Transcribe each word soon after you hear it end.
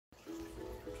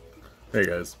Hey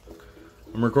guys,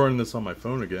 I'm recording this on my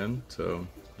phone again, so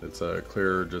it's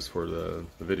clearer just for the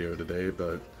video today,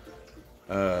 but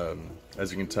as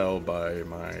you can tell by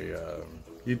my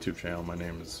YouTube channel, my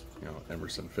name is,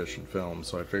 Emerson Fish and Film,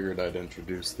 so I figured I'd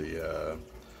introduce the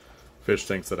fish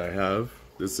tanks that I have.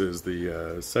 This is the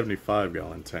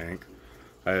 75-gallon tank.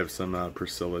 I have some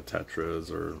Priscilla tetras,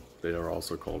 or they are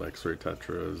also called X-ray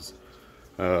tetras,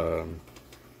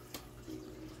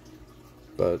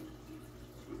 but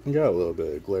you got a little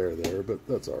bit of glare there, but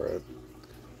that's alright.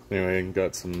 Anyway,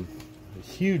 got a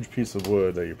huge piece of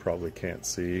wood that you probably can't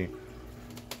see.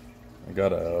 I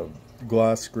got a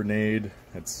glass grenade.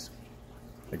 It's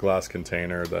a glass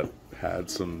container that had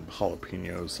some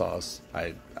jalapeno sauce.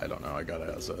 I don't know, I got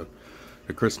it as a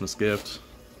Christmas gift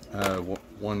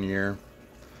one year.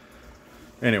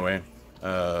 Anyway,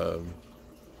 but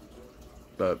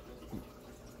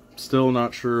still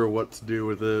not sure what to do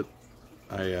with it.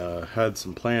 I had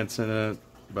some plants in it,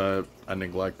 but I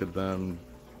neglected them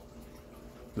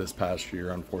this past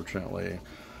year, unfortunately.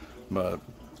 But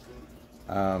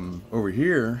over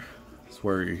here is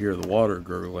where you hear the water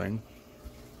gurgling.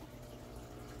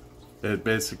 It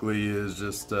basically is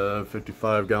just a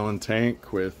 55-gallon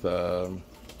tank with some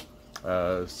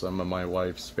of my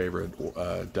wife's favorite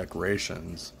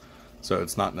decorations. So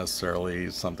it's not necessarily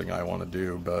something I want to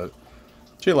do, but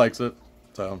she likes it.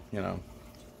 So,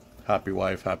 happy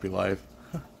wife, happy life.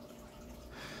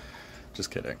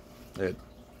 Just kidding.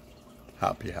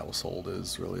 Happy household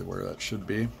is really where that should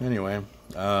be. Anyway,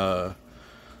 then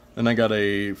I got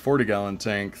a 40-gallon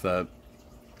tank that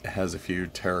has a few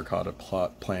terracotta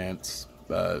plants,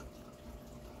 but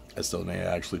I still need to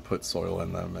actually put soil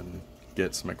in them and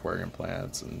get some aquarium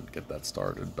plants and get that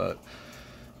started. But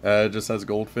it just has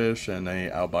goldfish and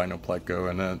a albino pleco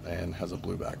in it and has a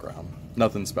blue background.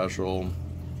 Nothing special.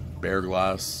 Bare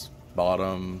glass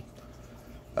bottom.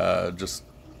 Just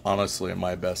honestly, in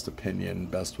my best opinion,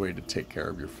 best way to take care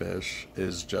of your fish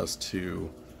is just to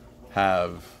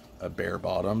have a bare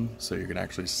bottom so you can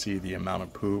actually see the amount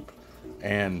of poop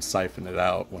and siphon it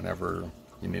out whenever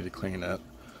you need to clean it.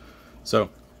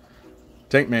 So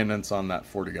tank maintenance on that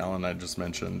 40-gallon I just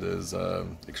mentioned is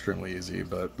extremely easy,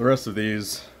 but the rest of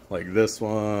these, like this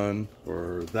one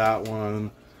or that one,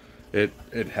 it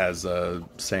has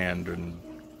sand and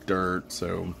dirt,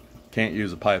 so can't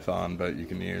use a python, but you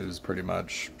can use pretty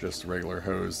much just a regular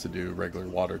hose to do regular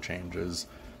water changes.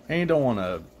 And you don't want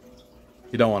to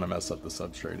mess up the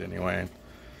substrate anyway.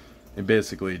 It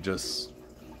basically just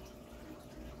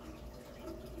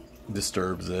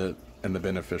disturbs it, and the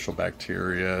beneficial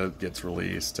bacteria gets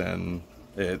released, and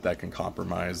that can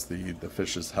compromise the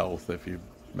fish's health if you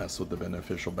mess with the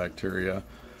beneficial bacteria.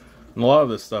 And a lot of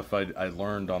this stuff I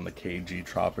learned on the KG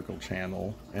Tropical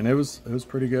channel, and it was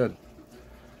pretty good.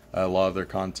 A lot of their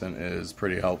content is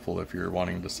pretty helpful if you're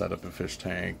wanting to set up a fish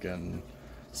tank and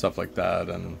stuff like that.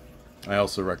 And I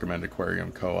also recommend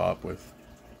Aquarium Co-op with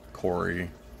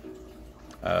Corey.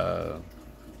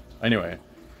 Anyway,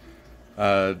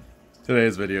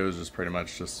 today's video is just pretty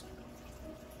much just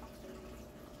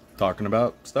talking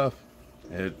about stuff.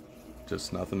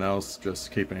 Just nothing else,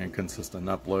 just keeping a consistent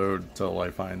upload till I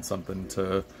find something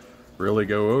to really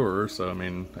go over. So I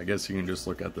mean, I guess you can just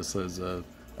look at this as a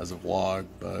vlog,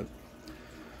 but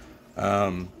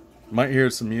might hear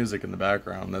some music in the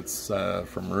background. That's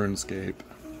from RuneScape,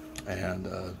 and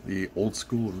the old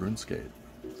school RuneScape.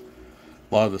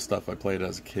 A lot of the stuff I played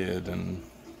as a kid, and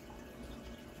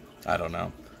I don't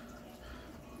know.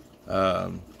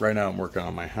 Right now I'm working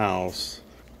on my house,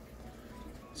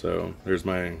 so there's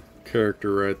my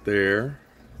character right there,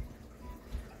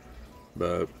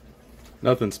 but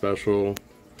nothing special.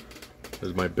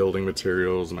 There's my building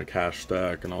materials, my cash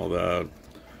stack, and all that.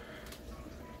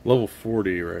 Level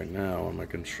 40 right now on my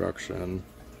construction.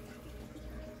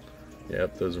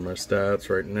 Yep, those are my stats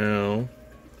right now.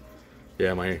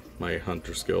 Yeah, my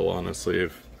hunter skill, honestly,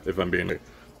 if I'm being,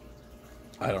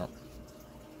 I don't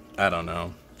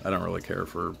know. I don't really care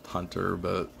for hunter,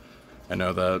 but I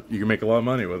know that you can make a lot of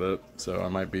money with it, so I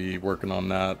might be working on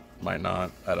that, might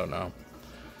not, I don't know.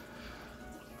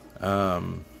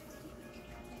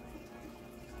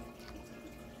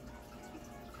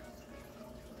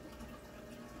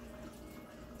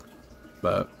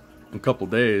 But in a couple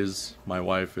days, my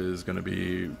wife is going to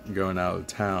be going out of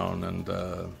town, and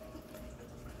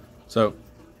so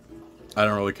I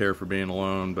don't really care for being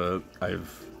alone, but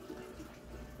I've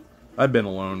been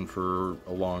alone for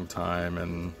a long time,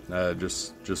 and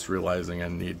just realizing I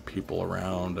need people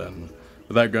around, and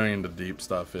without going into deep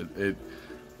stuff, I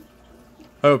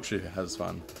hope she has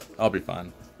fun. I'll be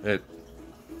fine.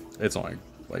 It's only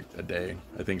like a day.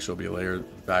 I think she'll be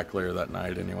back later that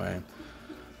night anyway.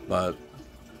 But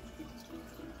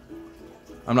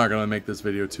I'm not going to make this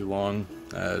video too long,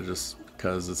 just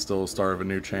because it's still the start of a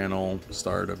new channel,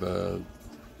 start of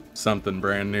something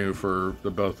brand new for the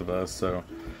both of us. So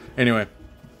anyway,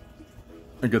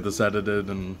 I get this edited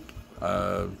and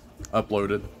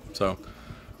uploaded, so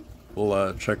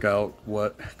we'll check out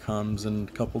what comes in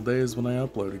a couple days when I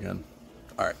upload again.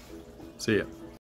 Alright, see ya.